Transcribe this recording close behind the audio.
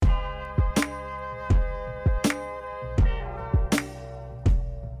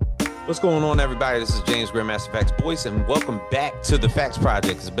What's going on, everybody? This is James Grandmaster Facts Boyce, and welcome back to the Facts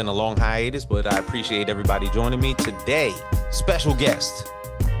Project. It's been a long hiatus, but I appreciate everybody joining me today. Special guest,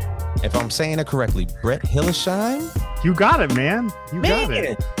 if I'm saying it correctly, Brett Hillesheim. You got it, man. You got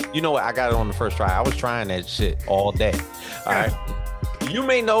it. You know what? I got it on the first try. I was trying that shit all day. All right. You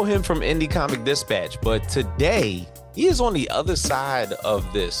may know him from Indie Comic Dispatch, but today he is on the other side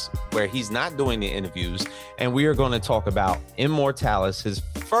of this, where he's not doing the interviews, and we are going to talk about Immortalis, his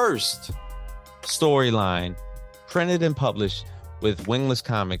first storyline, printed and published with Wingless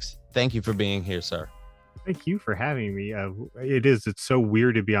Comics. Thank you for being here, sir. Thank you for having me. It's so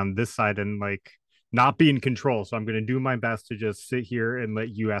weird to be on this side and like not be in control. So I'm going to do my best to just sit here and let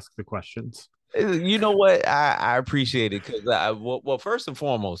you ask the questions. You know what? I appreciate it because, well, first and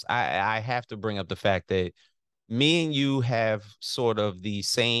foremost, I have to bring up the fact that me and you have sort of the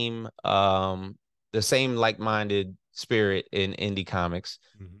same like-minded spirit in indie comics.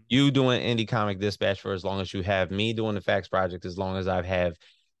 Mm-hmm. You doing Indie Comic Dispatch for as long as you have, me doing the Facts Project as long as I've have.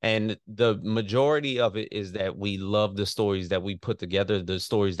 And the majority of it is that we love the stories that we put together, the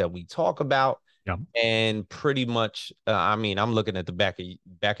stories that we talk about. Yeah. And pretty much, I'm looking at the back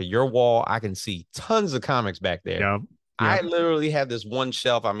of your wall. I can see tons of comics back there. Yeah. I literally have this one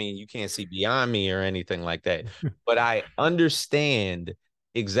shelf. I mean, you can't see beyond me or anything like that, but I understand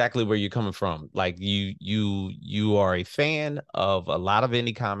exactly where you're coming from. Like you are a fan of a lot of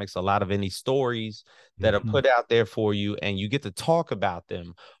indie comics, a lot of indie stories that are put out there for you, and you get to talk about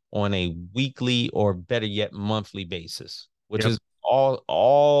them on a weekly or better yet monthly basis, which is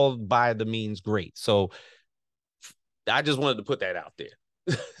all by the means great. So I just wanted to put that out there.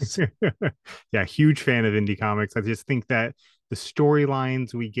 Yeah, huge fan of indie comics. I just think that the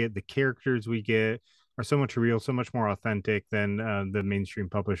storylines we get, the characters we get are so much real, so much more authentic than the mainstream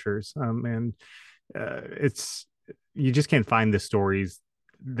publishers. It's you just can't find the stories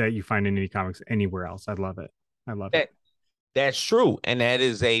that you find in indie comics anywhere else. I love it. That's true. And that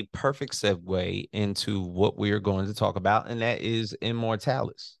is a perfect segue into what we are going to talk about, and that is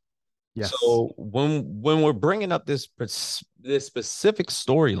Immortalis. Yes. So when we're bringing up this specific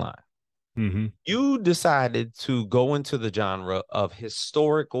storyline, you decided to go into the genre of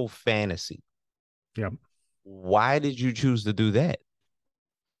historical fantasy. Yep. Why did you choose to do that?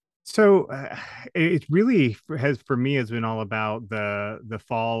 So it really has been all about the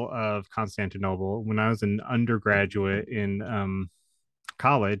fall of Constantinople. When I was an undergraduate in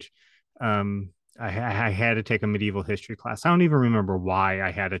college, I had to take a medieval history class. I don't even remember why I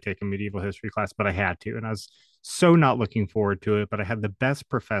had to take a medieval history class, but I had to. And I was so not looking forward to it, but I had the best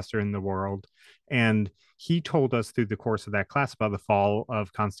professor in the world. And he told us through the course of that class about the fall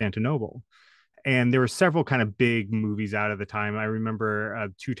of Constantinople. And there were several kind of big movies out at the time. I remember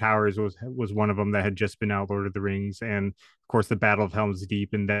Two Towers was one of them that had just been out, Lord of the Rings, and of course the Battle of Helm's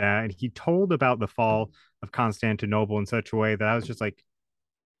Deep and that. And he told about the fall of Constantinople in such a way that I was just like,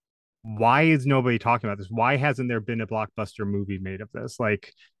 why is nobody talking about this? Why hasn't there been a blockbuster movie made of this?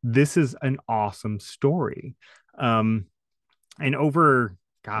 Like, this is an awesome story. And over,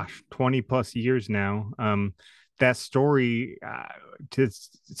 20 plus years now, that story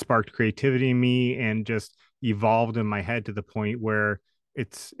just sparked creativity in me and just evolved in my head to the point where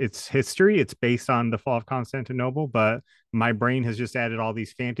it's history. It's based on the fall of Constantinople, but my brain has just added all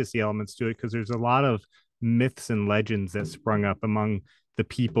these fantasy elements to it because there's a lot of myths and legends that sprung up among the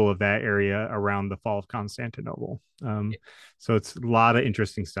people of that area around the fall of Constantinople. So it's a lot of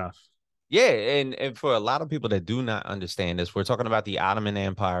interesting stuff. Yeah, and for a lot of people that do not understand this, we're talking about the Ottoman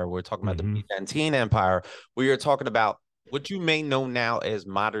Empire, we're talking about the Byzantine Empire, we are talking about what you may know now as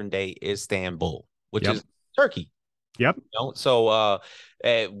modern day Istanbul, which is Turkey. Yep. You know? So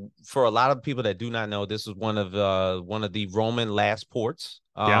for a lot of people that do not know, this is one of the Roman last ports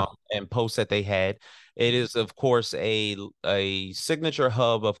and posts that they had. It is, of course, a signature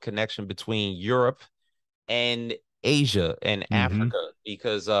hub of connection between Europe and Asia and Africa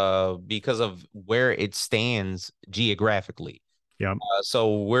because of where it stands geographically. Yeah.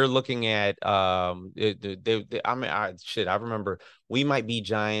 So we're looking at I remember We Might Be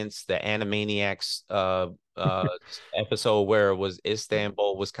Giants, the Animaniacs episode where it was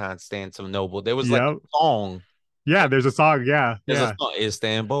Istanbul was Constantinople. There was like a song. Yeah, there's a song. Yeah. There's a song,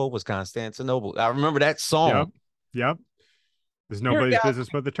 Istanbul was Constantinople. I remember that song. Yep. There's nobody's business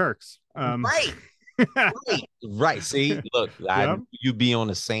but the Turks. Right. Right. See, look, you be on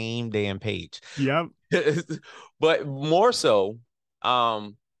the same damn page. Yep. But more so,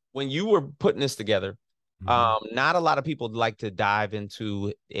 when you were putting this together, not a lot of people like to dive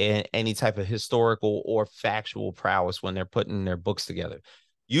into any type of historical or factual prowess when they're putting their books together.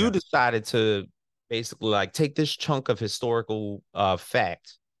 You decided to basically like take this chunk of historical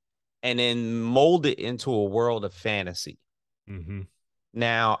fact and then mold it into a world of fantasy. Mm-hmm.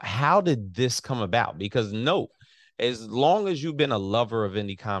 Now, how did this come about? Because no, as long as you've been a lover of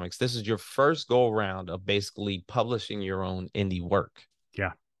indie comics, this is your first go around of basically publishing your own indie work.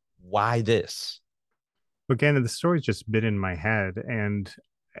 Yeah. Why this? Again, the story's just been in my head, and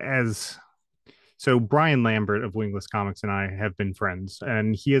as so Brian Lambert of Wingless Comics and I have been friends,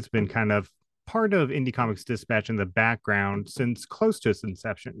 and he has been kind of part of Indie Comics Dispatch in the background since close to its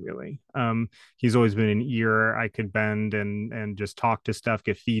inception, really. He's always been an ear I could bend and just talk to stuff,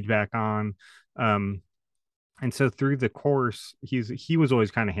 get feedback on. Um, and so through the course, he was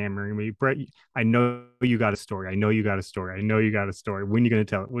always kind of hammering me, Brett. I know you got a story. I know you got a story. I know you got a story. When are you going to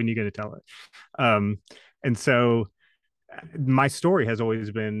tell it? When are you going to tell it? Um, and so my story has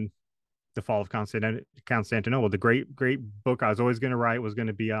always been the fall of Constantinople. The great book I was always going to write was going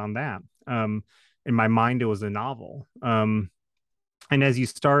to be on that. In my mind, it was a novel. And as you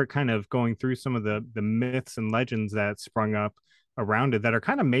start kind of going through some of the myths and legends that sprung up around it that are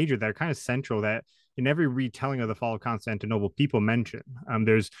kind of major, that are kind of central, that in every retelling of the fall of Constantinople, people mention.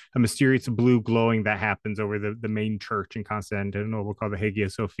 There's a mysterious blue glowing that happens over the main church in Constantinople called the Hagia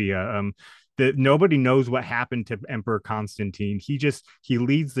Sophia. That nobody knows what happened to Emperor Constantine. He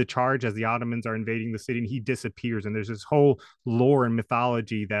leads the charge as the Ottomans are invading the city, and he disappears. And there's this whole lore and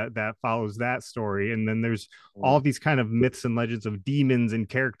mythology that follows that story. And then there's all Mm. these kind of myths and legends of demons and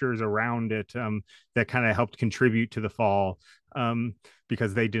characters around it, that kind of helped contribute to the fall,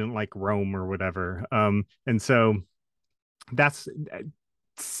 because they didn't like Rome or whatever. And so that's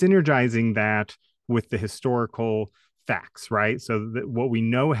synergizing that with the historical facts, right? So that what we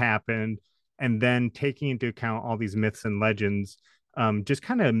know happened, and then taking into account all these myths and legends, just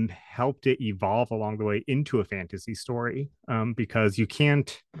kind of helped it evolve along the way into a fantasy story, because you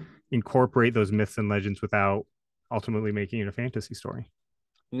can't incorporate those myths and legends without ultimately making it a fantasy story.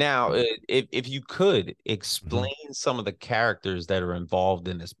 Now, if you could Mm-hmm. explain some of the characters that are involved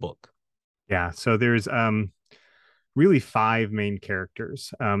in this book. Yeah, so there's really five main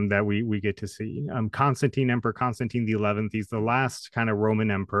characters, that we get to see. Constantine, Emperor Constantine the 11th. He's the last kind of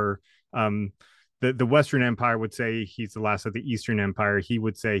Roman emperor. Um, the Western Empire would say he's the last of the Eastern Empire. He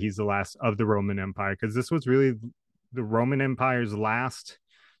would say he's the last of the Roman Empire, because this was really the Roman Empire's last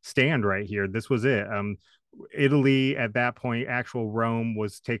stand right here. This was it. Italy at that point, actual Rome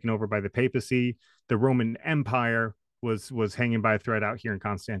was taken over by the papacy. The Roman Empire was hanging by a thread out here in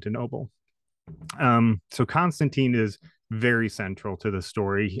Constantinople. So Constantine is very central to the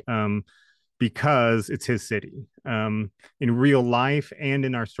story, because it's his city. In real life and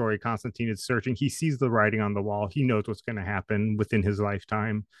in our story, Constantine is searching. He sees the writing on the wall. He knows what's going to happen within his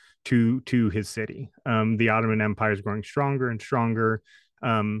lifetime to his city. The Ottoman Empire is growing stronger and stronger.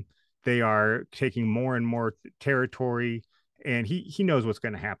 They are taking more and more territory, and he knows what's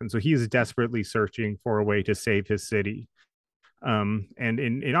going to happen. So he is desperately searching for a way to save his city. And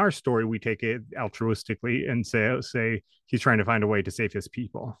in our story, we take it altruistically and say he's trying to find a way to save his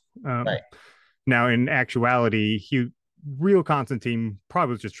people. Right. Now, in actuality, real Constantine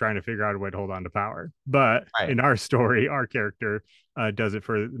probably was just trying to figure out a way to hold on to power. But Right. in our story, our character does it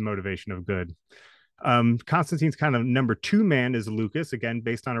for the motivation of good. Constantine's kind of number two man is Lucas, again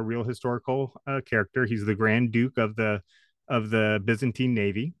based on a real historical character. He's the Grand Duke of the Byzantine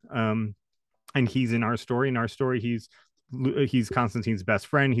Navy, and he's in our story. In our story, he's Constantine's best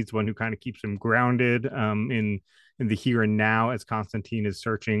friend. He's the one who kind of keeps him grounded, in the here and now as Constantine is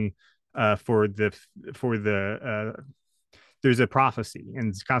searching for the there's a prophecy,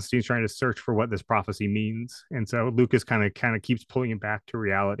 and Constantine's trying to search for what this prophecy means. And so Lucas kind of keeps pulling him back to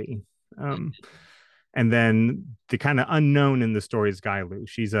reality. Um, and then the kind of unknown in the story is Gailu.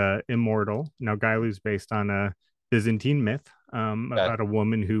 She's a immortal. Now Gailu's based on a Byzantine myth, Okay. about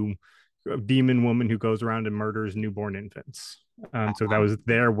a demon woman who goes around and murders newborn infants. So that was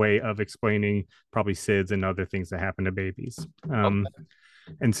their way of explaining probably SIDS and other things that happen to babies. Okay.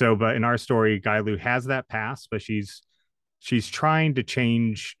 And so, but in our story, Gailu has that past, but she's trying to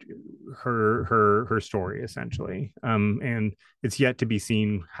change her story essentially, and it's yet to be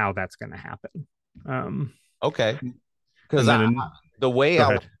seen how that's going to happen. Um, Okay. Because and I then the way go I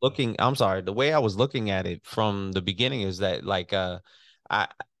was ahead. looking, I'm sorry, the way I was looking at it from the beginning is that like I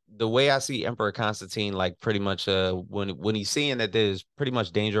the way I see Emperor Constantine, like pretty much when he's seeing that there's pretty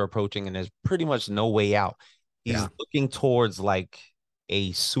much danger approaching and there's pretty much no way out, he's Yeah. looking towards like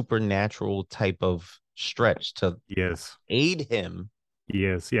a supernatural type of stretch to Yes. aid him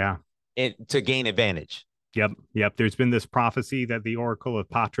Yes. Yeah. and to gain advantage. Yep, yep. There's been this prophecy that the Oracle of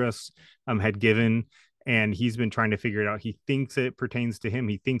Patras had given, and he's been trying to figure it out. He thinks it pertains to him.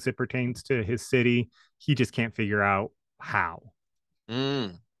 He thinks it pertains to his city. He just can't figure out how.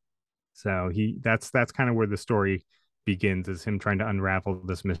 Mm. So that's kind of where the story begins, is him trying to unravel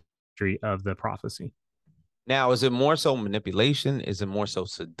this mystery of the prophecy. Now, is it more so manipulation? Is it more so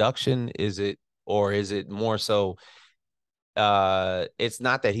seduction? Is it more so it's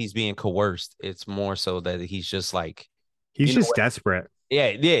not that he's being coerced, it's more so that he's just like, He's you know just what? desperate. Yeah,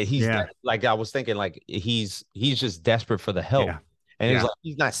 Yeah. like I was thinking like he's just desperate for the help. Yeah. And it's Yeah. like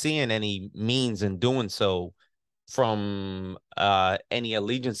he's not seeing any means in doing so from any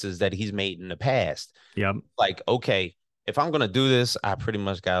allegiances that he's made in the past. Yep. Like, okay, if I'm gonna do this, I pretty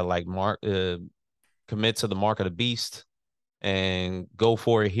much gotta like commit to the mark of the beast and go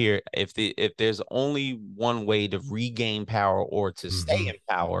for it here. If there's only one way to regain power or to stay Mm-hmm. in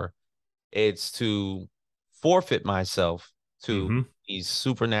power, it's to forfeit myself to Mm-hmm. these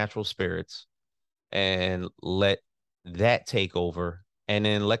supernatural spirits and let that take over, and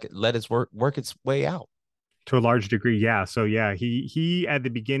then let its work its way out. To a large degree, yeah. So yeah, he at the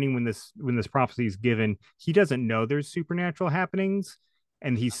beginning, when this prophecy is given, he doesn't know there's supernatural happenings,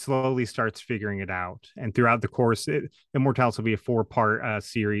 and he slowly starts figuring it out. And throughout the course, Immortalis will be a four-part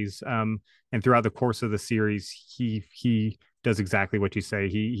series, and throughout the course of the series, he does exactly what you say.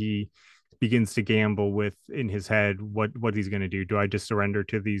 He begins to gamble with in his head what he's going to do. Do I just surrender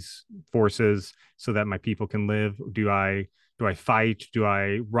to these forces so that my people can live? Do I fight? Do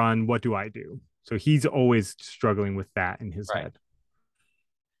I run? What do I do? So he's always struggling with that in his Right.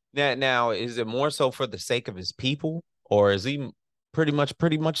 head. Now, is it more so for the sake of his people, or is he pretty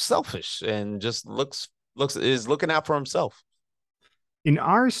much selfish and just looks is looking out for himself? In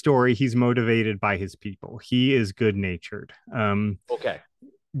our story, he's motivated by his people. He is good natured. Okay.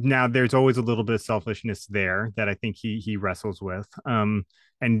 Now there's always a little bit of selfishness there that I think he wrestles with, and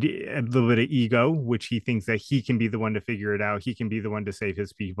a little bit of ego, which he thinks that he can be the one to figure it out. He can be the one to save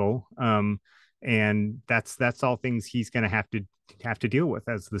his people, and that's all things he's going to have to deal with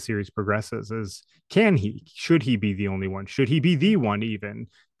as the series progresses. Is can he? Should he be the only one? Should he be the one even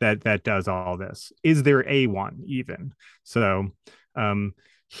that does all this? Is there a one even? So, um,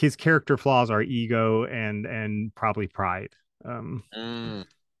 his character flaws are ego and probably pride. Um, Mm,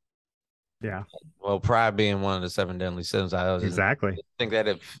 yeah, well, pride being one of the seven deadly sins, I didn't exactly. think that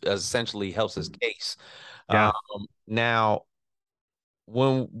it essentially helps his case. Um, Yeah. now,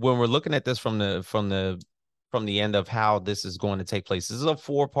 when we're looking at this from the end of how this is going to take place, this is a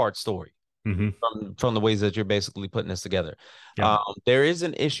four-part story Hmm. from the ways that you're basically putting this together. Yep. There is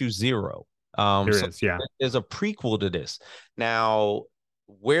an issue zero. There So is. Yeah. there's a prequel to this. Now,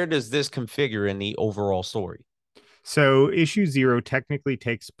 where does this configure in the overall story? So issue zero technically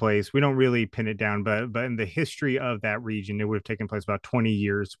takes place. We don't really pin it down, but in the history of that region, it would have taken place about 20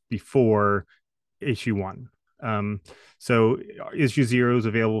 years before issue one. Um, so issue zero is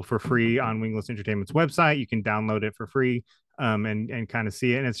available for free on Wingless Entertainment's website. You can download it for free, and kind of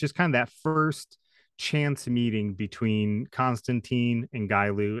see it. And it's just kind of that first chance meeting between Constantine and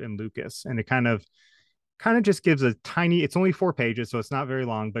Gailu and Lucas, and it kind of just gives a tiny. It's only 4 pages, so it's not very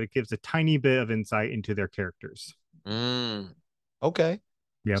long, but it gives a tiny bit of insight into their characters. Mm, okay.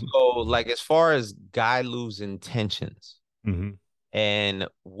 Yep. So, like, as far as Guy Lu's intentions Mm-hmm. and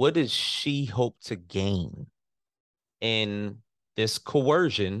what does she hope to gain in this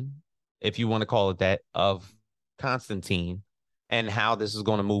coercion, if you want to call it that, of Constantine, and how this is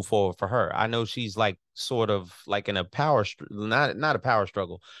going to move forward for her. I know she's like sort of like in a not a power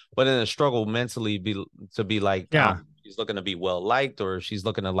struggle, but in a struggle mentally to be like Yeah. she's looking to be well liked, or she's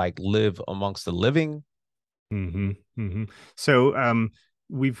looking to like live amongst the living. Mm-hmm. Mm-hmm. So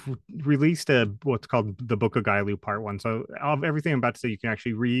we've released a what's called the Book of Gailu Part One. So of everything I'm about to say, you can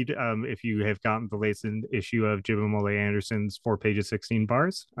actually read if you have gotten the latest issue of Jibba Anderson's 4 pages, 16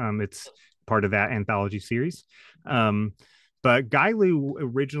 bars. It's part of that anthology series. Um, but Gailu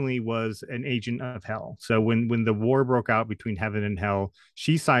originally was an agent of hell. So when the war broke out between heaven and hell,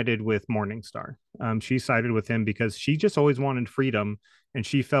 she sided with Morningstar. She sided with him because she just always wanted freedom, and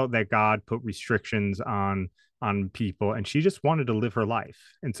she felt that God put restrictions on people, and she just wanted to live her life.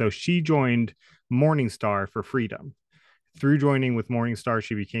 And so she joined Morningstar for freedom. Through joining with Morningstar,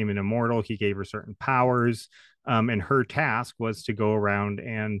 she became an immortal. He gave her certain powers, and her task was to go around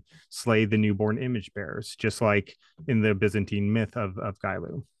and slay the newborn image bearers, just like in the Byzantine myth of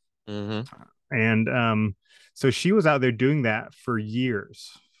Gailu. Mm-hmm. And so she was out there doing that for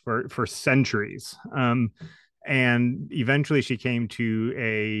years, for centuries. And eventually she came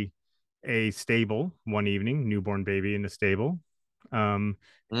to a stable one evening, newborn baby in a stable. Um,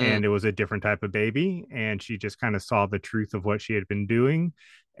 Mm, and it was a different type of baby. And she just kind of saw the truth of what she had been doing.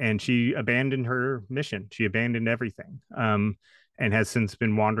 And she abandoned her mission. She abandoned everything. and has since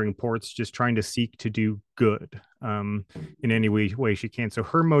been wandering ports, just trying to seek to do good in any way she can. So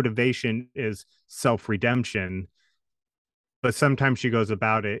her motivation is self redemption, but sometimes she goes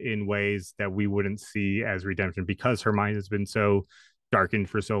about it in ways that we wouldn't see as redemption because her mind has been so darkened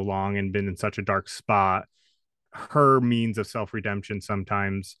for so long and been in such a dark spot. Her means of self redemption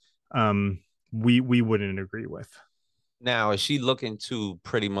sometimes we wouldn't agree with. Now, is she looking to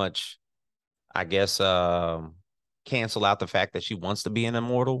pretty much, I guess, cancel out the fact that she wants to be an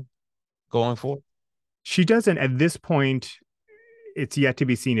immortal going forward? She doesn't at this point. It's yet to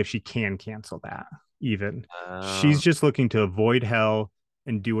be seen if she can cancel that. Even she's Uh, just looking to avoid hell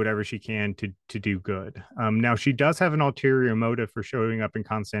and do whatever she can to do good. Now she does have an ulterior motive for showing up in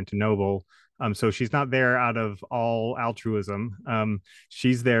Constantinople. So she's not there out of all altruism.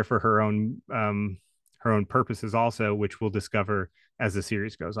 She's there for her own purposes also, which we'll discover as the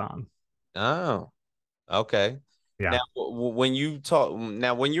series goes on. oh, okay. Now,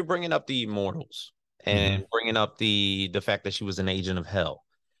 Yeah. when you're bringing up the immortals and Mm-hmm. bringing up the fact that she was an agent of hell,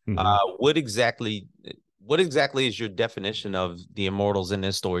 Mm-hmm. uh, what exactly what exactly is your definition of the immortals in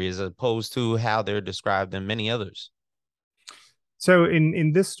this story, as opposed to how they're described in many others? So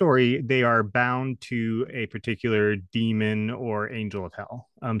in this story, they are bound to a particular demon or angel of hell.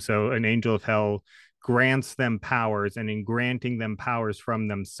 So an angel of hell grants them powers, and in granting them powers from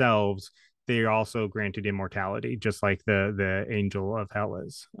themselves, they are also granted immortality, just like the angel of hell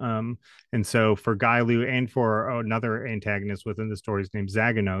is. And so for Gailu and for another antagonist within the stories named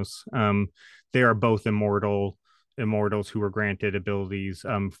Zaganos, they are both immortals who were granted abilities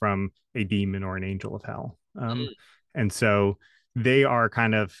from a demon or an angel of hell. And so they are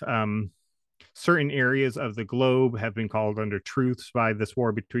kind of certain areas of the globe have been called under truths by this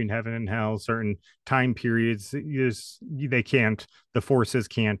war between heaven and hell. Certain time periods, they can't, the forces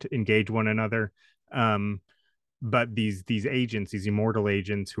can't engage one another. Um, but these agents, these immortal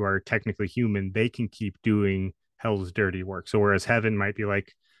agents who are technically human, they can keep doing hell's dirty work. So whereas heaven might be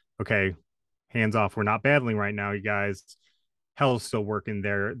like, okay, hands off, we're not battling right now, you guys. Hell's still working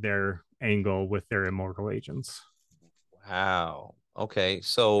their angle with their immortal agents. Wow. Okay.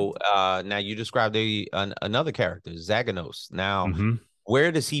 So now you described another character, Zaganos. Now, Mm-hmm.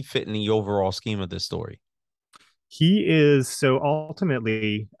 where does he fit in the overall scheme of this story? He is so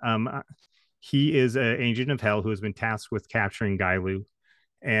ultimately, he is an agent of hell who has been tasked with capturing Gailu.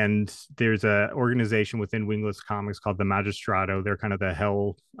 And there's a organization within Wingless Comics called the Magistrato. They're kind of the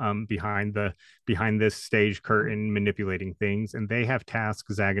hell behind this stage curtain, manipulating things. And they have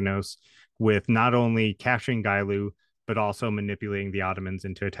tasked Zaganos with not only capturing Gailu, but also manipulating the Ottomans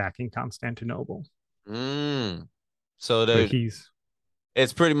into attacking Constantinople. Mm. So So there, he's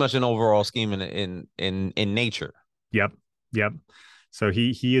it's pretty much an overall scheme in nature. Yep, yep. So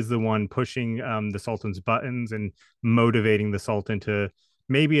he is the one pushing the Sultan's buttons and motivating the Sultan to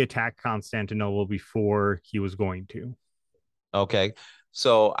maybe attack Constantinople before he was going to. Okay.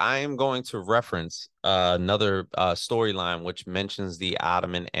 So I am going to reference another storyline which mentions the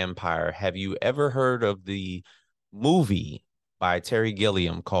Ottoman Empire. Have you ever heard of the movie by Terry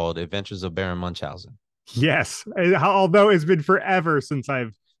Gilliam called Adventures of Baron Munchausen? Yes, although it's been forever since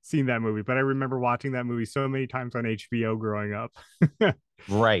I've seen that movie, but I remember watching that movie so many times on HBO growing up.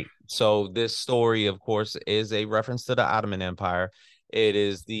 Right. So this story, of course, is a reference to the Ottoman Empire. It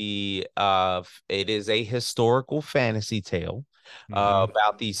is a historical fantasy tale Mm-hmm.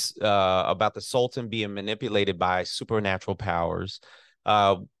 about the Sultan being manipulated by supernatural powers,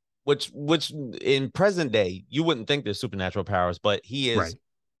 uh which in present day you wouldn't think there's supernatural powers, but Right.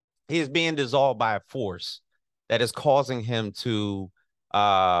 he is being dissolved by a force that is causing him to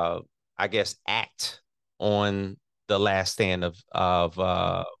I guess act on the last stand of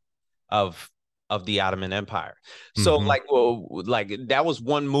of the Ottoman Empire. So Mm-hmm. like that was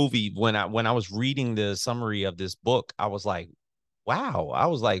one movie when I was reading the summary of this book, I was like, wow. I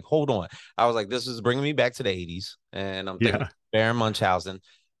was like, hold on. I was like, this is bringing me back to the 80s. And I'm thinking Yeah. Baron Munchausen,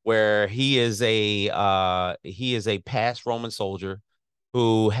 where he is a past Roman soldier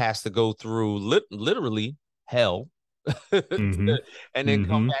who has to go through literally hell Mm-hmm. and then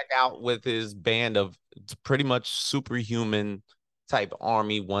come Mm-hmm. back out with his band of pretty much superhuman type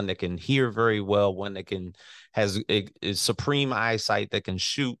army, one that can hear very well, one that can has is supreme eyesight, that can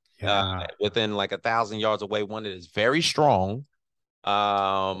shoot Yeah. within like 1,000 yards away, one that is very strong,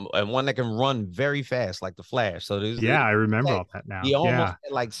 and one that can run very fast like the Flash. So Yeah, I remember like, all that he now. almost Yeah.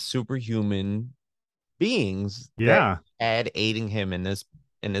 had like superhuman beings that Yeah. had aiding him in this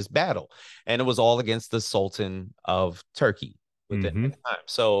battle, and it was all against the Sultan of Turkey within Mm-hmm. that time.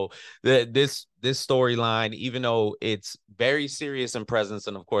 So this storyline, even though it's very serious in presence,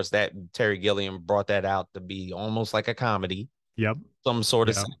 and of course that Terry Gilliam brought that out to be almost like a comedy, Yep. some sort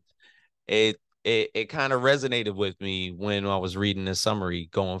of Yep. sense. It kind of resonated with me when I was reading the summary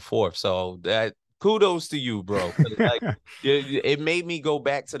going forth. So that kudos to you, bro. Like it made me go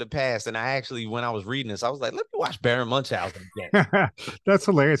back to the past. And I actually, when I was reading this, I was like, let me watch Baron Munchausen again. That's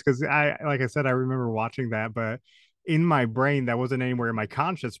hilarious because like I said, I remember watching that, but in my brain, that wasn't anywhere in my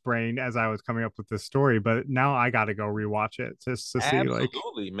conscious brain as I was coming up with this story. But now I got to go rewatch it just to see, like,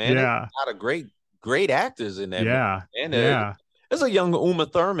 Absolutely, man. There's yeah, a lot of great actors in that movie. yeah, And yeah, there's a young Uma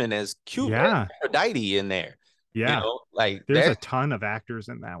Thurman as cute as yeah, Aphrodite in there. yeah. Like There's there's a ton of actors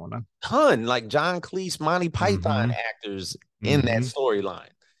in that one. ton like John Cleese, Monty Python Mm-hmm. actors in that Mm-hmm. storyline.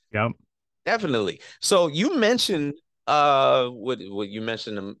 Yep. Definitely. So you mentioned what you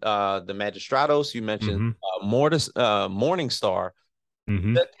mentioned the Magistrados, you mentioned Mm-hmm. Morning Star.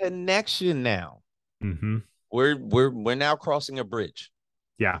 Mm-hmm. The connection now. Mm-hmm. We're now crossing a bridge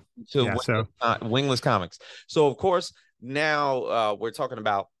Yeah. to Yeah. So. Wingless Comics. So of course now we're talking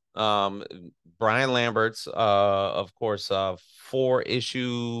about Brian Lambert's of course 4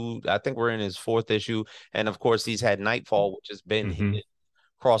 issue. I think we're in his 4th issue, and of course he's had Nightfall, which has been Mm-hmm. his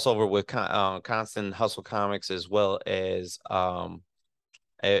crossover with Constant Hustle Comics, as well as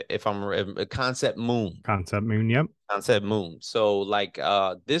if I'm Concept Moon. Concept Moon. Yep. Concept Moon. So like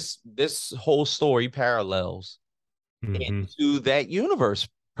this whole story parallels Mm-hmm. into that universe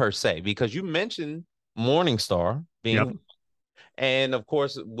per se, because you mentioned Morningstar Yep. being, and of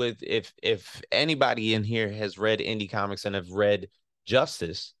course with if anybody in here has read indie comics and have read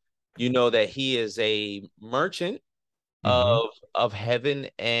Justice, you know that he is a merchant Mm-hmm. of heaven,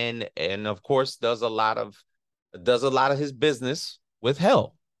 and of course does a lot of his business with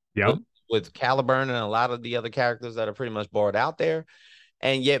hell, Yep. with Caliburn and a lot of the other characters that are pretty much bored out there.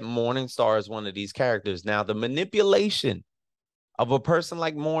 And yet Morningstar is one of these characters. Now the manipulation of a person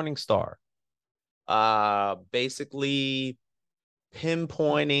like Morningstar, basically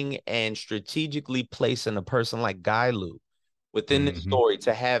pinpointing and strategically placing a person like Gailu within the Mm-hmm. story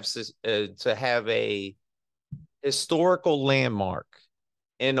to have a historical landmark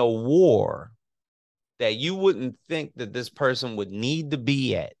in a war that you wouldn't think that this person would need to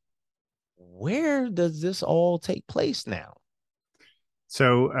be at. Where does this all take place now?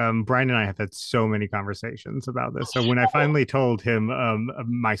 So Brian and I have had so many conversations about this. So when I finally told him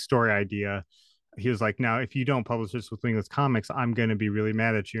my story idea, he was like, "Now, if you don't publish this with Wingless Comics, I'm going to be really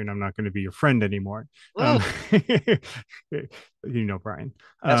mad at you, and I'm not going to be your friend anymore." Mm, Brian.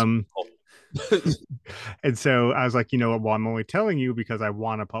 that's Um, cool. and so I was like, well, I'm only telling you because I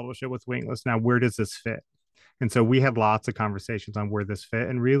want to publish it with Wingless. Now, where does this fit? And so we had lots of conversations on where this fit,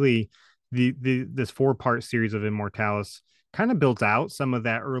 and really, the this 4-part series of Immortalis kind of builds out some of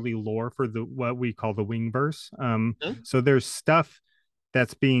that early lore for the what we call the Wingverse. So there's stuff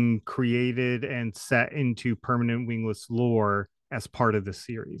that's being created and set into permanent Wingless lore as part of the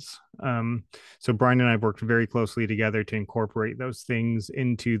series. So Brian and I have worked very closely together to incorporate those things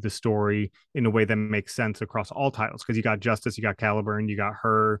into the story in a way that makes sense across all titles. Because you got Justice, you got Caliburn, you got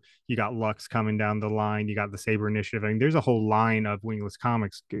Her, you got Lux coming down the line, you got the Saber Initiative. I mean, there's a whole line of Wingless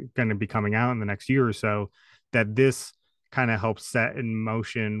comics going to be coming out in the next year or so that this kind of helps set in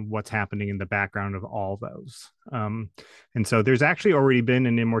motion what's happening in the background of all those. And so there's actually already been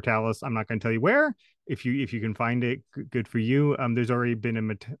an Immortalis. I'm not going to tell you where. If you can find it, good for you. There's already been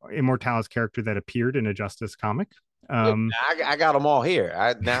an Immortalis character that appeared in a Justice comic. Look, Um, I got them all here.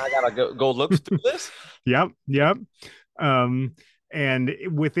 Now I gotta go look through this. yep, yep. Um, and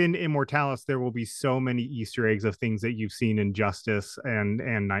within Immortalis, there will be so many Easter eggs of things that you've seen in Justice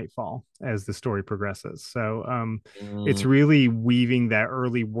and Nightfall as the story progresses. So it's Mm, really weaving that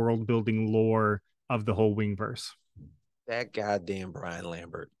early world building lore of the whole Wingverse. that goddamn Brian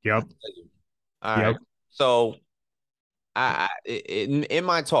Lambert. Yep, All yep. right. So in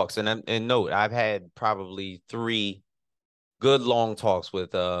my talks, and note, I've had probably 3 good long talks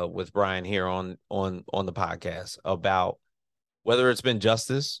with Brian here on the podcast about whether it's been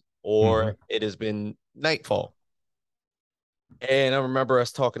Justice Mm-hmm. or it has been Nightfall. And I remember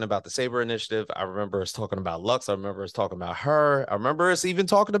us talking about the Saber Initiative. I remember us talking about Lux. I remember us talking about Her. I remember us even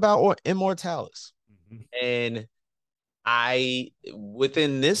talking about Immortalis. Mm-hmm. And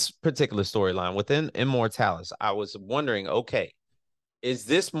within this particular storyline, within Immortalis, I was wondering, okay, is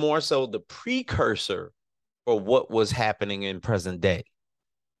this more so the precursor for what was happening in present day?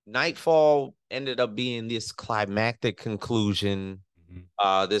 Nightfall ended up being this climactic conclusion,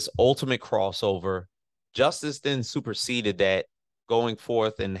 Mm-hmm. this ultimate crossover. Justice then superseded that, going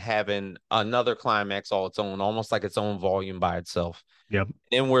forth and having another climax all its own, almost like its own volume by itself. Yep.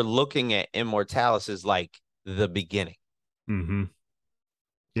 Then we're looking at Immortalis as like the beginning. Mm-hmm.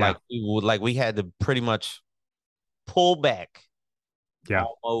 Yeah. Like we had to pretty much pull back Yeah.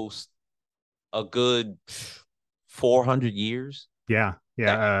 almost a good 400 years Yeah. to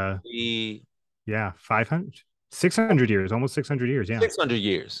Yeah. actually Yeah. 500, 600 years, almost 600 years. Yeah. 600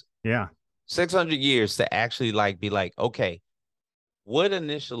 years, Yeah. 600 years to actually like be like, okay, what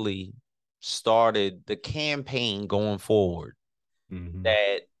initially started the campaign going forward Hmm.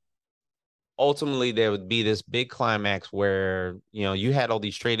 that ultimately there would be this big climax where, you had all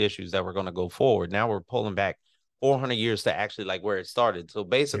these trade issues that were going to go forward. Now we're pulling back 400 years to actually like where it started. So Yeah.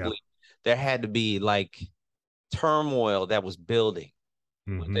 basically there had to be like turmoil that was building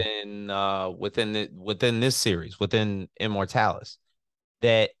Hmm. within this series, within Immortalis,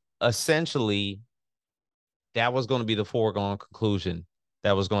 that essentially that was going to be the foregone conclusion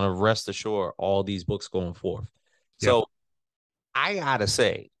that was going to rest assured all these books going forth. Yep. So I gotta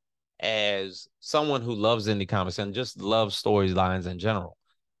say, as someone who loves indie comics and just loves storylines in general,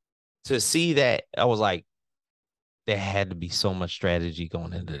 to see that I was like, there had to be so much strategy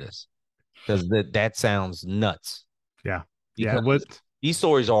going into this because that sounds nuts. Yeah. Yeah. Because What? these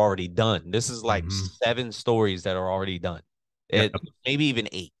stories are already done. This is like Hmm. 7 stories that are already done. It Yep. maybe even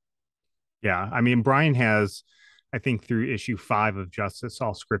 8. Yeah. I mean, Brian has, I think, through issue 5 of Justice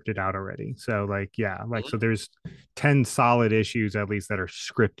all scripted out already. So, like, yeah, like, so Mhm. there's 10 solid issues at least that are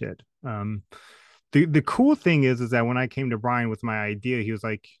scripted. The cool thing is that when I came to Brian with my idea, he was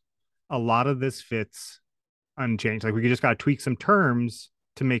like, a lot of this fits unchanged. Like, we just got to tweak some terms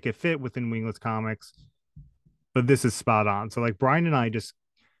to make it fit within Wingless Comics, but this is spot on. So, like, Brian and I just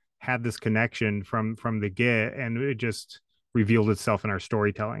had this connection from the get, and it just revealed itself in our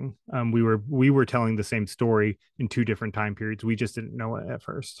storytelling. We were telling the same story in 2 different time periods. We just didn't know it at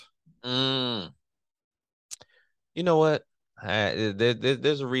first. Mm. You know what?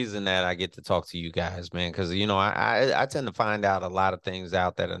 There's a reason that I get to talk to you guys, man, because I tend to find out a lot of things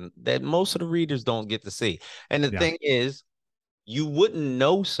out that most of the readers don't get to see. And the Yeah, thing is, you wouldn't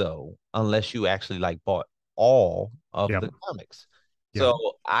know so unless you actually like bought all of yep, the comics. yep,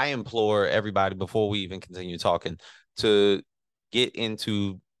 So I implore everybody before we even continue talking to get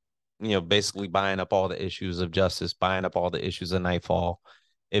into basically buying up all the issues of Justice, buying up all the issues of Nightfall.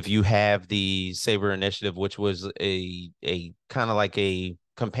 If you have the Saber Initiative, which was a kind of like a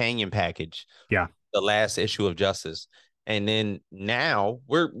companion package, yeah. the last issue of Justice, and then now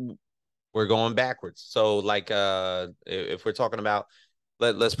we're going backwards. So like if we're talking about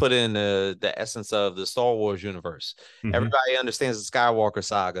let's put in the essence of the Star Wars universe. Hmm. Everybody understands the Skywalker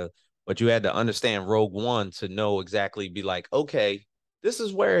saga, but you had to understand Rogue One to know exactly be like, okay, this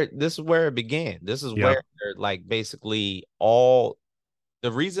is where it began. This is Yep. where like basically all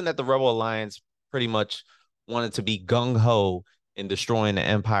the reason that the Rebel Alliance pretty much wanted to be gung ho in destroying the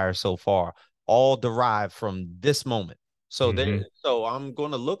Empire so far, all derived from this moment. So there, Hmm. so I'm going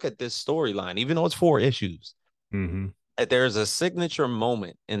to look at this storyline, even though it's 4 issues. Hmm. That there's a signature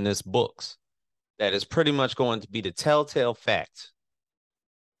moment in this books that is pretty much going to be the telltale fact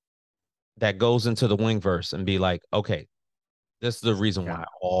that goes into the Wingverse and be like, okay, this is the reason Yeah. why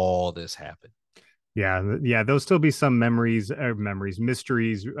all this happened. Yeah. Yeah. There'll still be some mysteries,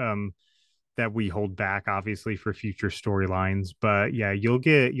 that we hold back, obviously, for future storylines. But yeah, you'll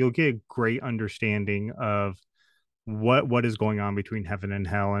get great understanding of what is going on between heaven and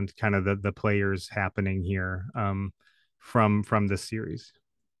hell, and kind of the players happening here, from this series.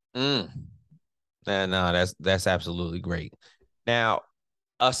 Mm. And no, that's absolutely great. Now,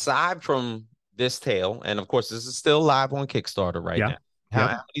 aside from this tale, and of course, this is still live on Kickstarter right Yeah. now. How, Yep.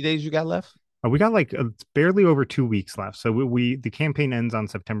 how many days you got left? We got like barely over 2 weeks left, so the campaign ends on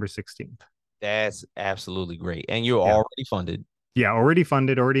September 16th. That's absolutely great. And you're Yeah. already funded. Yeah, already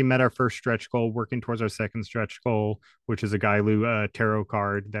funded, already met our first stretch goal, working towards our second stretch goal, which is a Gailu tarot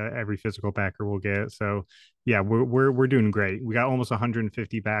card that every physical backer will get. So yeah, we're doing great. We got almost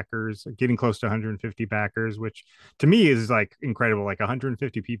 150 backers, getting close to 150 backers, which to me is like incredible. Like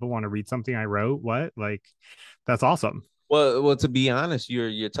 150 people want to read something I wrote. What? Like, that's awesome. Well, to be honest,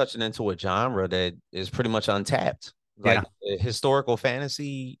 you're touching into a genre that is pretty much untapped. Yeah, Like historical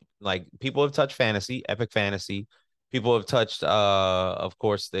fantasy, like people have touched fantasy, epic fantasy. People have touched of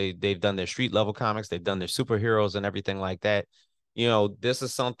course they've done their street level comics, they've done their superheroes and everything like that. This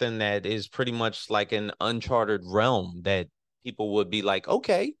is something that is pretty much like an uncharted realm that people would be like,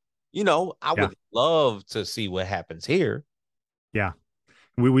 okay, I yeah, would love to see what happens here. yeah.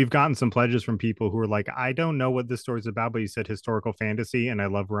 We've gotten some pledges from people who are like, I don't know what this story's about, but you said historical fantasy, and I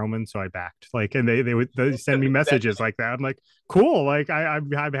love Roman, so I backed. Like, and they send me messages like that. I'm like, cool. Like,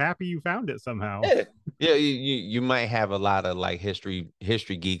 I'm happy you found it somehow. Yeah. Yeah, you might have a lot of like history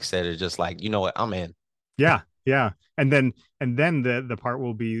geeks that are just like, you know what, I'm in. Yeah. yeah. And then the part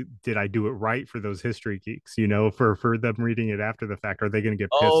will be, did I do it right for those history geeks? For them reading it after the fact, are they going to get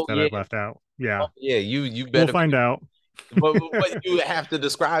pissed Oh that yeah, I've left out? oh Yeah, yeah. You we'll better, find out. but you have to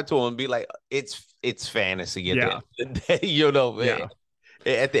describe to them, be like, it's fantasy at the Yeah, end of the day.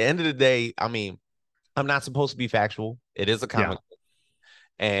 yeah, At the end of the day, I mean, I'm not supposed to be factual. It is a yeah, comic,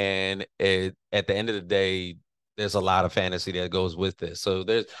 and at the end of the day, there's a lot of fantasy that goes with this. So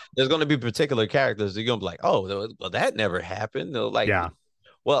there's going to be particular characters that you're going to be like, oh, well, that never happened. They're like, yeah.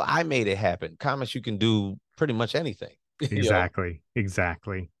 well, I made it happen. Comics, you can do pretty much anything. Exactly,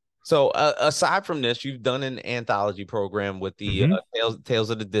 exactly. So aside from this, you've done an anthology program with the Hmm. Tales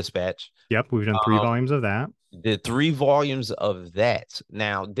of the Dispatch. Yep, we've done three Um, volumes of that. the 3 volumes of that.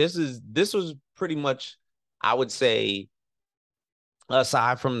 Now, this was pretty much, I would say,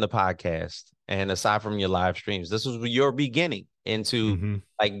 aside from the podcast and aside from your live streams, this was your beginning into Hmm.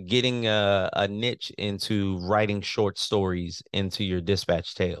 like getting a niche into writing short stories into your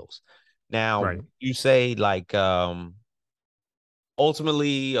dispatch tales. Now, Right. you say like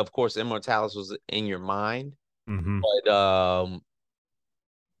ultimately, of course, Immortalis was in your mind, Hmm. but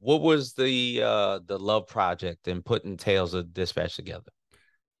what was the love project and putting Tales of Dispatch together?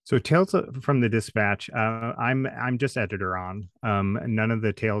 So from the Dispatch, I'm just editor on. None of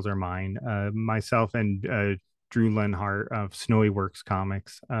the tales are mine. Myself and Drew Lenhart of Snowy Works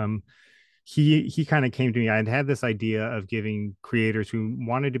Comics. He kind of came to me. I'd had this idea of giving creators who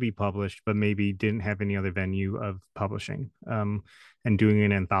wanted to be published but maybe didn't have any other venue of publishing, and doing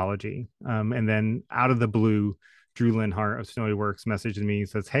an anthology. And then out of the blue, Drew Lenhart of Snowy Works messaged me and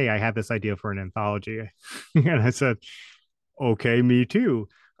says, "Hey, I have this idea for an anthology." And I said, "Okay, me too."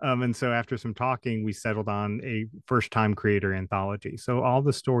 And so after some talking, we settled on a first time creator anthology. So all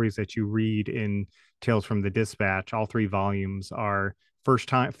the stories that you read in Tales from the Dispatch, all 3 volumes, are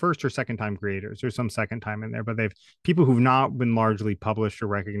first or second time creators. There's some second time in there, but they've people who've not been largely published or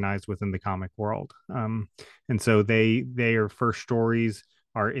recognized within the comic world. And so their first stories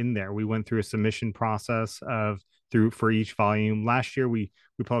are in there. We went through a submission process of through for each volume. Last year we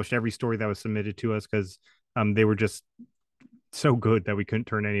published every story that was submitted to us because they were just so good that we couldn't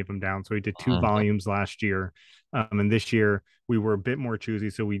turn any of them down. So we did two Mhm. volumes last year, and this year we were a bit more choosy.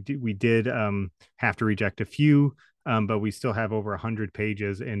 So we did have to reject a few, but we still have over 100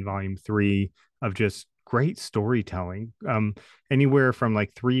 pages in volume 3 of just great storytelling. Anywhere from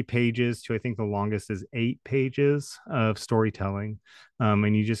like 3 pages to I think the longest is 8 pages of storytelling,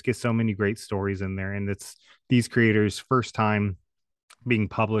 and you just get so many great stories in there. And it's these creators' first time being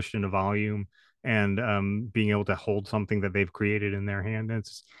published in a volume and being able to hold something that they've created in their hand.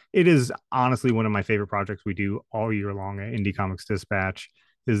 It is honestly one of my favorite projects we do all year long at Indie Comics Dispatch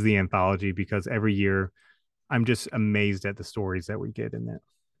is the anthology because every year I'm just amazed at the stories that we get in it.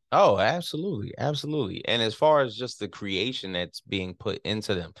 Oh, absolutely, absolutely. And as far as just the creation that's being put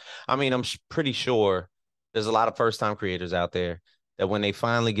into them, I mean, pretty sure there's a lot of first time creators out there that when they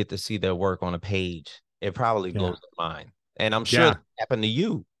finally get to see their work on a page, it probably Yeah. blows their mind. And I'm sure that Yeah. happened to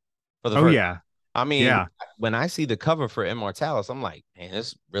you for the Oh first. yeah. I mean, Yeah. when I see the cover for Immortalis, I'm like, man,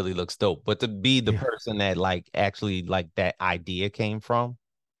 this really looks dope. But to be the Yeah. person that like actually like that idea came from,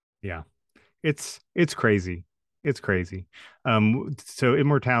 Yeah. It's crazy. It's crazy. So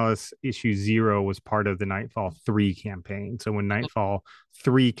Immortalis issue 0 was part of the Nightfall 3 campaign. So when Nightfall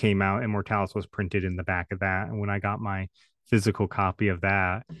 3 came out, Immortalis was printed in the back of that. And when I got my physical copy of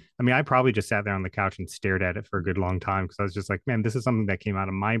that, I mean, I probably just sat there on the couch and stared at it for a good long time because I was just like, man, this is something that came out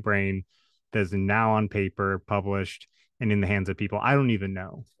of my brain that's now on paper, published, and in the hands of people I don't even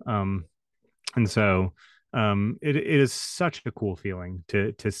know. And so it is such a cool feeling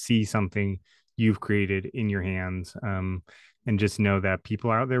to see something you've created in your hands, and just know that people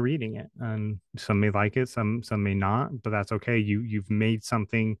are out there reading it, and some may like it, some may not, but that's okay. You've made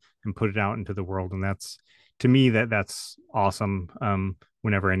something and put it out into the world, and that's to me that's awesome.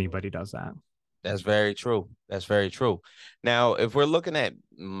 Whenever anybody does that. that's very true. That's very true. Now, if we're looking at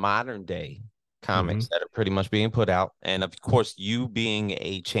modern day Mm-hmm. comics that are pretty much being put out, and of course, you being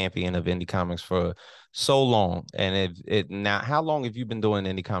a champion of indie comics for so long, and it now, how long have you been doing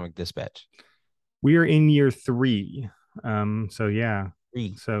indie comic dispatch? We are in year 3. So yeah.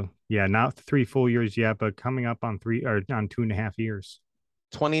 Three. So yeah, not 3 full years yet, but coming up on 2.5 years.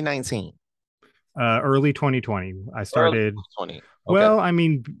 2019, Early 2020. I early started. 2020. Okay. Well, I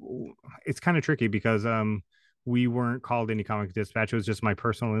mean, it's kind of tricky because we weren't called Indie Comic Dispatch. It was just my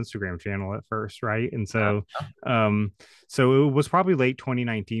personal Instagram channel at first, right? And Uh, um, so it was probably late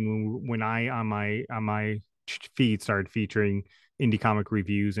 2019 when I on my feed started featuring indie comic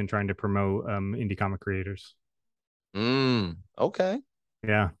reviews and trying to promote indie comic creators. okay.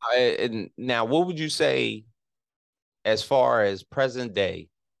 Yeah. And now, what would you say? as far as present day,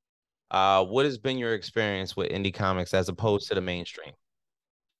 what has been your experience with indie comics as opposed to the mainstream?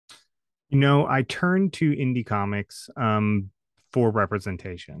 I turned to indie comics for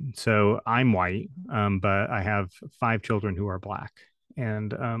representation. So I'm white, but I have five children who are black,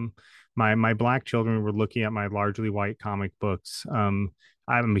 and my black children were looking at my largely white comic books. I'm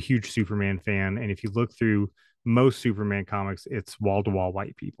a huge Superman fan, and if you look through most Superman comics, it's wall to wall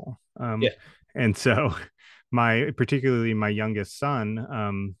white people. Yeah, And so particularly my youngest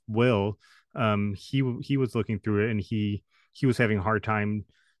son, Will, he was looking through it, and he was having a hard time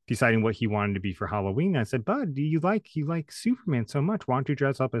deciding what he wanted to be for Halloween. I said, Bud, do you like Superman so much? Why don't you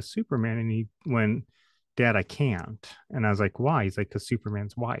dress up as Superman? And he went, Dad, I can't. And I was like, why? He's like, because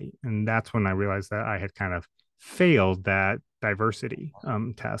Superman's white. And that's when I realized that I had kind of failed that diversity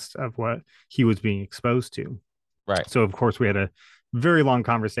test of what he was being exposed to. right. So of course we had a very long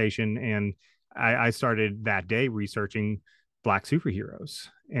conversation, and I started that day researching black superheroes.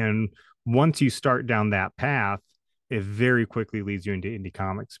 And once you start down that path, it very quickly leads you into indie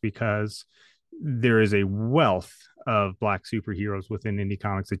comics because there is a wealth of black superheroes within indie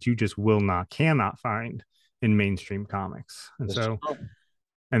comics that you just cannot find in mainstream comics. And That's so, true.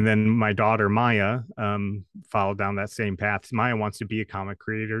 and then my daughter Maya followed down that same path. Maya wants to be a comic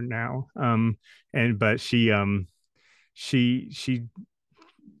creator now, and but she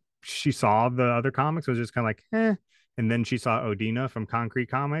she saw the other comics, was just kind of like, and then she saw Odina from Concrete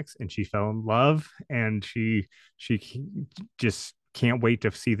Comics, and she fell in love, and she just can't wait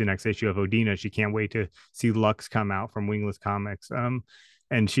to see the next issue of Odina. She can't wait to see Lux come out from Wingless Comics.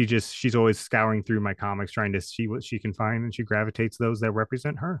 And she's always scouring through my comics trying to see what she can find, and she gravitates those that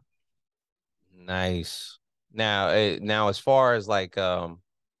represent her. Nice. Now, as far as like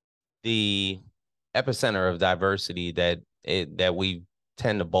the epicenter of diversity that we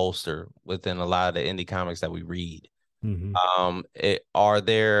tend to bolster within a lot of the indie comics that we read. Mm-hmm. Are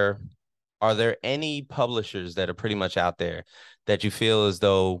there any publishers that are pretty much out there that you feel as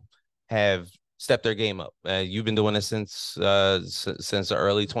though have stepped their game up? You've been doing this since the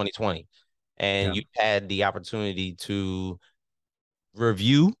early 2020, and Yeah. you've had the opportunity to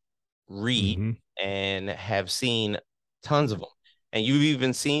review, read, Mm-hmm. and have seen tons of them, and you've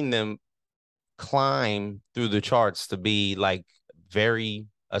even seen them climb through the charts to be like very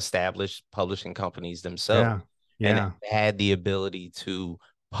established publishing companies themselves, Yeah. and Yeah. had the ability to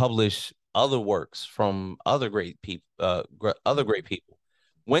publish other works from other great people,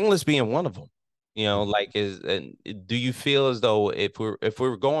 Wingless being one of them. Like, do you feel as though if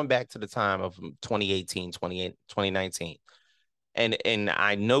we're going back to the time of 2018, 2019, and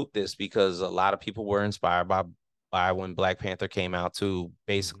I note this because a lot of people were inspired by when Black Panther came out to Mm-hmm.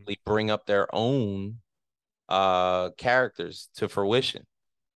 basically bring up their own characters to fruition.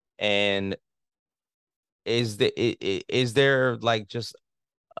 And is there like just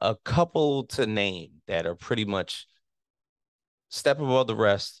a couple to name that are pretty much step above the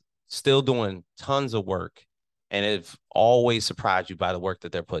rest, still doing tons of work, and have always surprised you by the work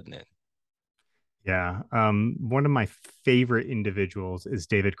that they're putting in? Yeah. One of my favorite individuals is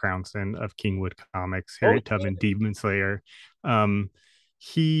David Crownson of Kingwood Comics, Oh, Harriet Tubman, Demon Slayer. Um,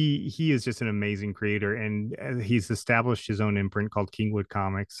 he is just an amazing creator, and he's established his own imprint called Kingwood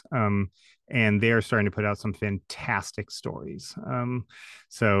Comics. And they are starting to put out some fantastic stories.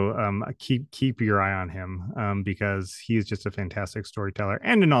 So keep your eye on him because he is just a fantastic storyteller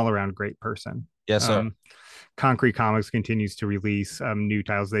and an all around great person. yes, sir. Concrete Comics continues to release new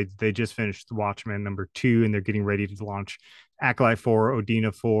titles. They just finished Watchmen #2, and they're getting ready to launch Acolyte 4,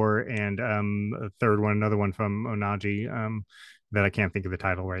 Odina 4, and a third one, another one from Onaji that I can't think of the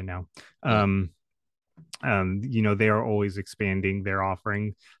title right now. Mm. They are always expanding their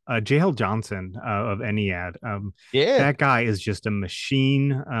offering. JL Johnson of Eniad, Yeah, that guy is just a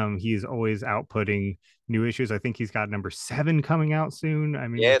machine. He is always outputting new issues. I think he's got #7 coming out soon. I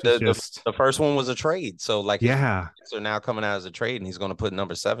mean, yeah. which is The just, the first one was a trade, so like his yeah, are now coming out as a trade, and he's going to put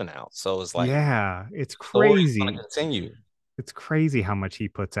 #7 out. So it's like yeah, it's the story is going to crazy. continue. It's crazy how much he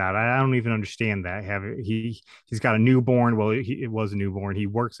puts out. I don't even understand that. He's got a newborn. Well, it was a newborn. He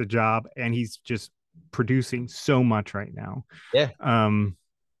works a job, and he's just producing so much right now. Yeah, Um,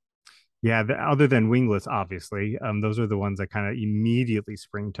 yeah, other than Wingless, obviously, those are the ones that kind of immediately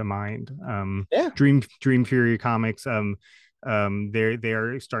spring to mind. yeah. Dream Fury Comics, they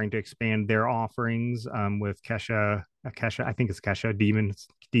are starting to expand their offerings with Kesha, I think it's Kesha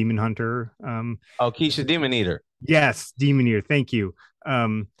Demon Hunter. Oh, Keisha Demon Eater. Yes, Demon Ear. Thank you.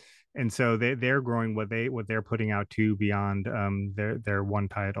 Um, and so they're growing what they're putting out too beyond their one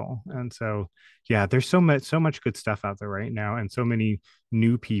title. And so yeah, there's so much good stuff out there right now, and so many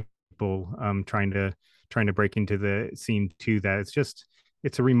new people trying trying to break into the scene too. That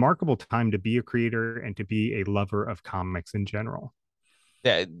it's a remarkable time to be a creator and to be a lover of comics in general.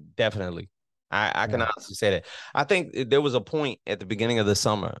 Yeah, definitely. I can Yeah. honestly say that. I think there was a point at the beginning of the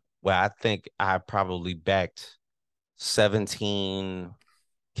summer where I think I probably backed 17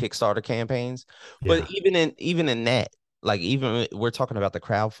 Kickstarter campaigns. But Yeah. even in that, like even we're talking about the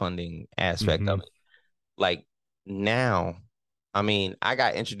crowdfunding aspect of Mm-hmm. it. Like now, I mean, I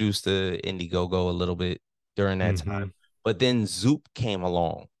got introduced to Indiegogo a little bit during that Mm-hmm. time, but then Zoop came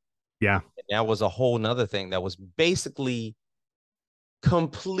along. Yeah. And that was a whole nother thing that was basically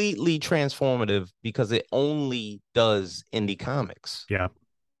completely transformative because it only does indie comics. Yeah.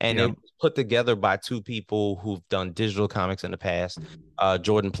 And it Yeah. was put together by two people who've done digital comics in the past,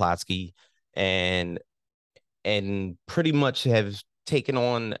 Jordan Plotsky and pretty much have taken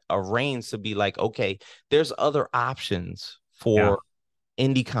on a reins to be like, okay, there's other options Yeah. for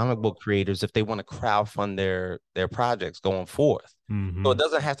indie comic book creators if they want to crowdfund their projects going forth. So Mm-hmm. it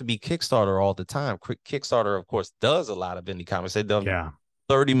doesn't have to be Kickstarter all the time. Kickstarter, of course, does a lot of indie comics. They've done Yeah.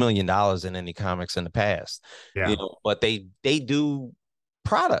 $30 million in indie comics in the past, Yeah. but they do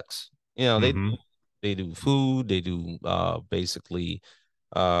products. Mm-hmm. They do food, they do basically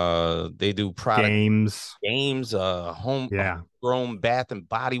they do product Games. games, Yeah. homegrown Bath and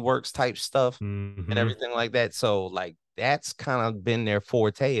Body Works type stuff and Mm-hmm. everything like that. So like that's kind of been their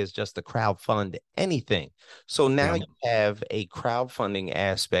forte is just to crowdfund anything. So now Yeah. you have a crowdfunding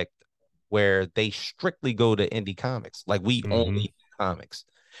aspect where they strictly go to indie comics. Like we only Mm-hmm. do comics.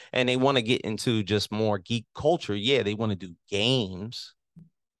 And they want to get into just more geek culture. Yeah, they want to do games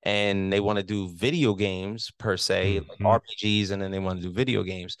and they want to do video games per se, like Mm-hmm. RPGs, and then they want to do video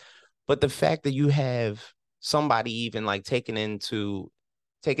games. But the fact that you have somebody even like taking into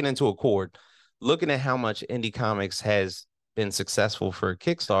accord, looking at how much indie comics has been successful for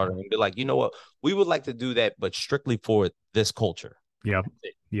Kickstarter and be like, you know what, we would like to do that, but strictly for this culture. Yep.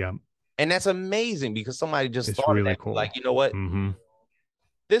 Yep. And that's amazing because somebody just It's thought of really that. cool. Like, you know what? Mm-hmm.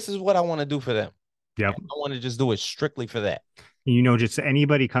 This is what I want to do for them. Yep. I want to just do it strictly for that. Just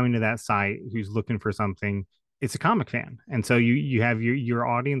anybody coming to that site who's looking for something, it's a comic fan, and so you have your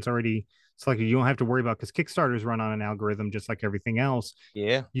audience already selected. You don't have to worry about, because Kickstarters run on an algorithm just like everything else.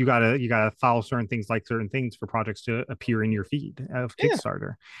 Yeah. You gotta follow certain things, like certain things, for projects to appear in your feed of Yeah.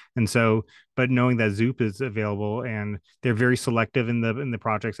 Kickstarter. And so, but knowing that Zoop is available, and they're very selective in the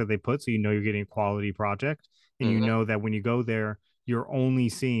projects that they put, so you're getting a quality project, and you Mhm. know that when you go there, you're only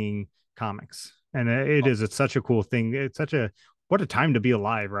seeing comics. And it's such a cool thing. It's such a what a time to be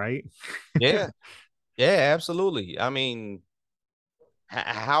alive, right? Yeah. Yeah, absolutely. I mean,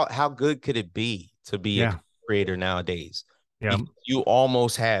 how good could it be to be a Yeah. creator nowadays? Yeah. Because you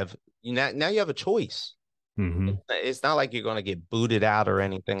almost have now you have a choice. Mm-hmm. It's not like you're going to get booted out or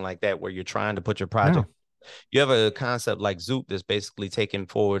anything like that where you're trying to put your project. No. You have a concept like Zoop that's basically taking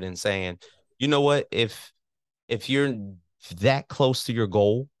forward and saying, you know what, if you're that close to your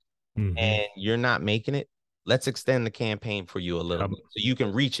goal Mm-hmm. and you're not making it, let's extend the campaign for you a little Yep. bit so you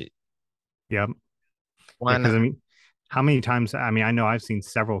can reach it. Yep. Yeah. Why Because not? I mean, how many times? I mean, I know I've seen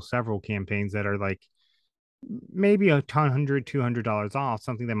several campaigns that are like maybe $200 off,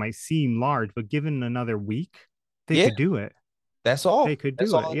 something that might seem large, but given another week, they Yeah, could do it. that's They all. could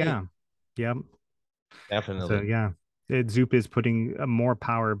That's do it. all it is. Yeah. Yep. So Definitely. yeah, Zoop is putting more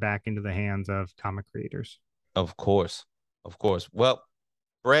power back into the hands of comic creators. Of course. Of course. Well,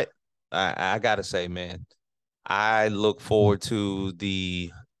 Brett, I gotta say, man, I look forward to the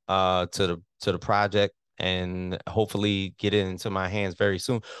project and hopefully get it into my hands very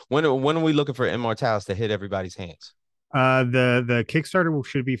soon. When are we looking for Immortalis to hit everybody's hands? The Kickstarter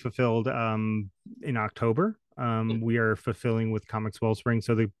should be fulfilled in October. We are fulfilling with Comics Wellspring,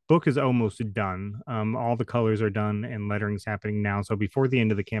 so the book is almost done. All the colors are done and lettering's happening now. So before the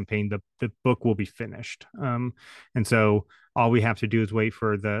end of the campaign, the book will be finished. And so all we have to do is wait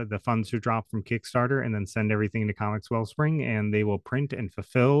for the funds to drop from Kickstarter, and then send everything to Comics Wellspring, and they will print and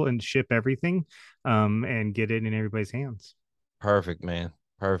fulfill and ship everything, and get it in everybody's hands. Perfect, man.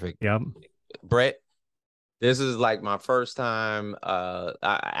 Perfect. Yep. Brett, this is like my first time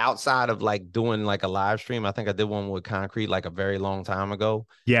outside of like doing like a live stream. I think I did one with Concrete like a very long time ago.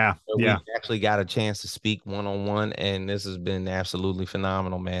 Yeah. Where Yeah. we actually got a chance to speak one on one, and this has been absolutely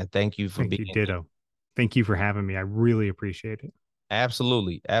phenomenal, man. Thank you for Thank being you. here. Ditto. Thank you for having me. I really appreciate it.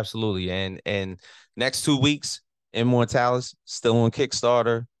 Absolutely, absolutely. And next 2 weeks, Immortalis still on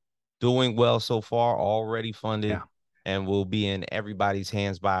Kickstarter, doing well so far, already funded, Yeah. and will be in everybody's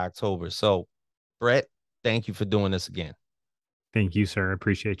hands by October. So, Brett, thank you for doing this again. Thank you, sir. I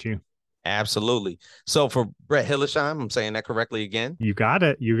appreciate you. Absolutely. So for Brett Hillesheim, I'm saying that correctly again. You got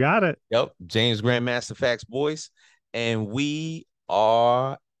it. You got it. Yep. James Grandmaster Facts voice. And we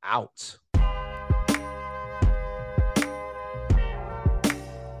are out.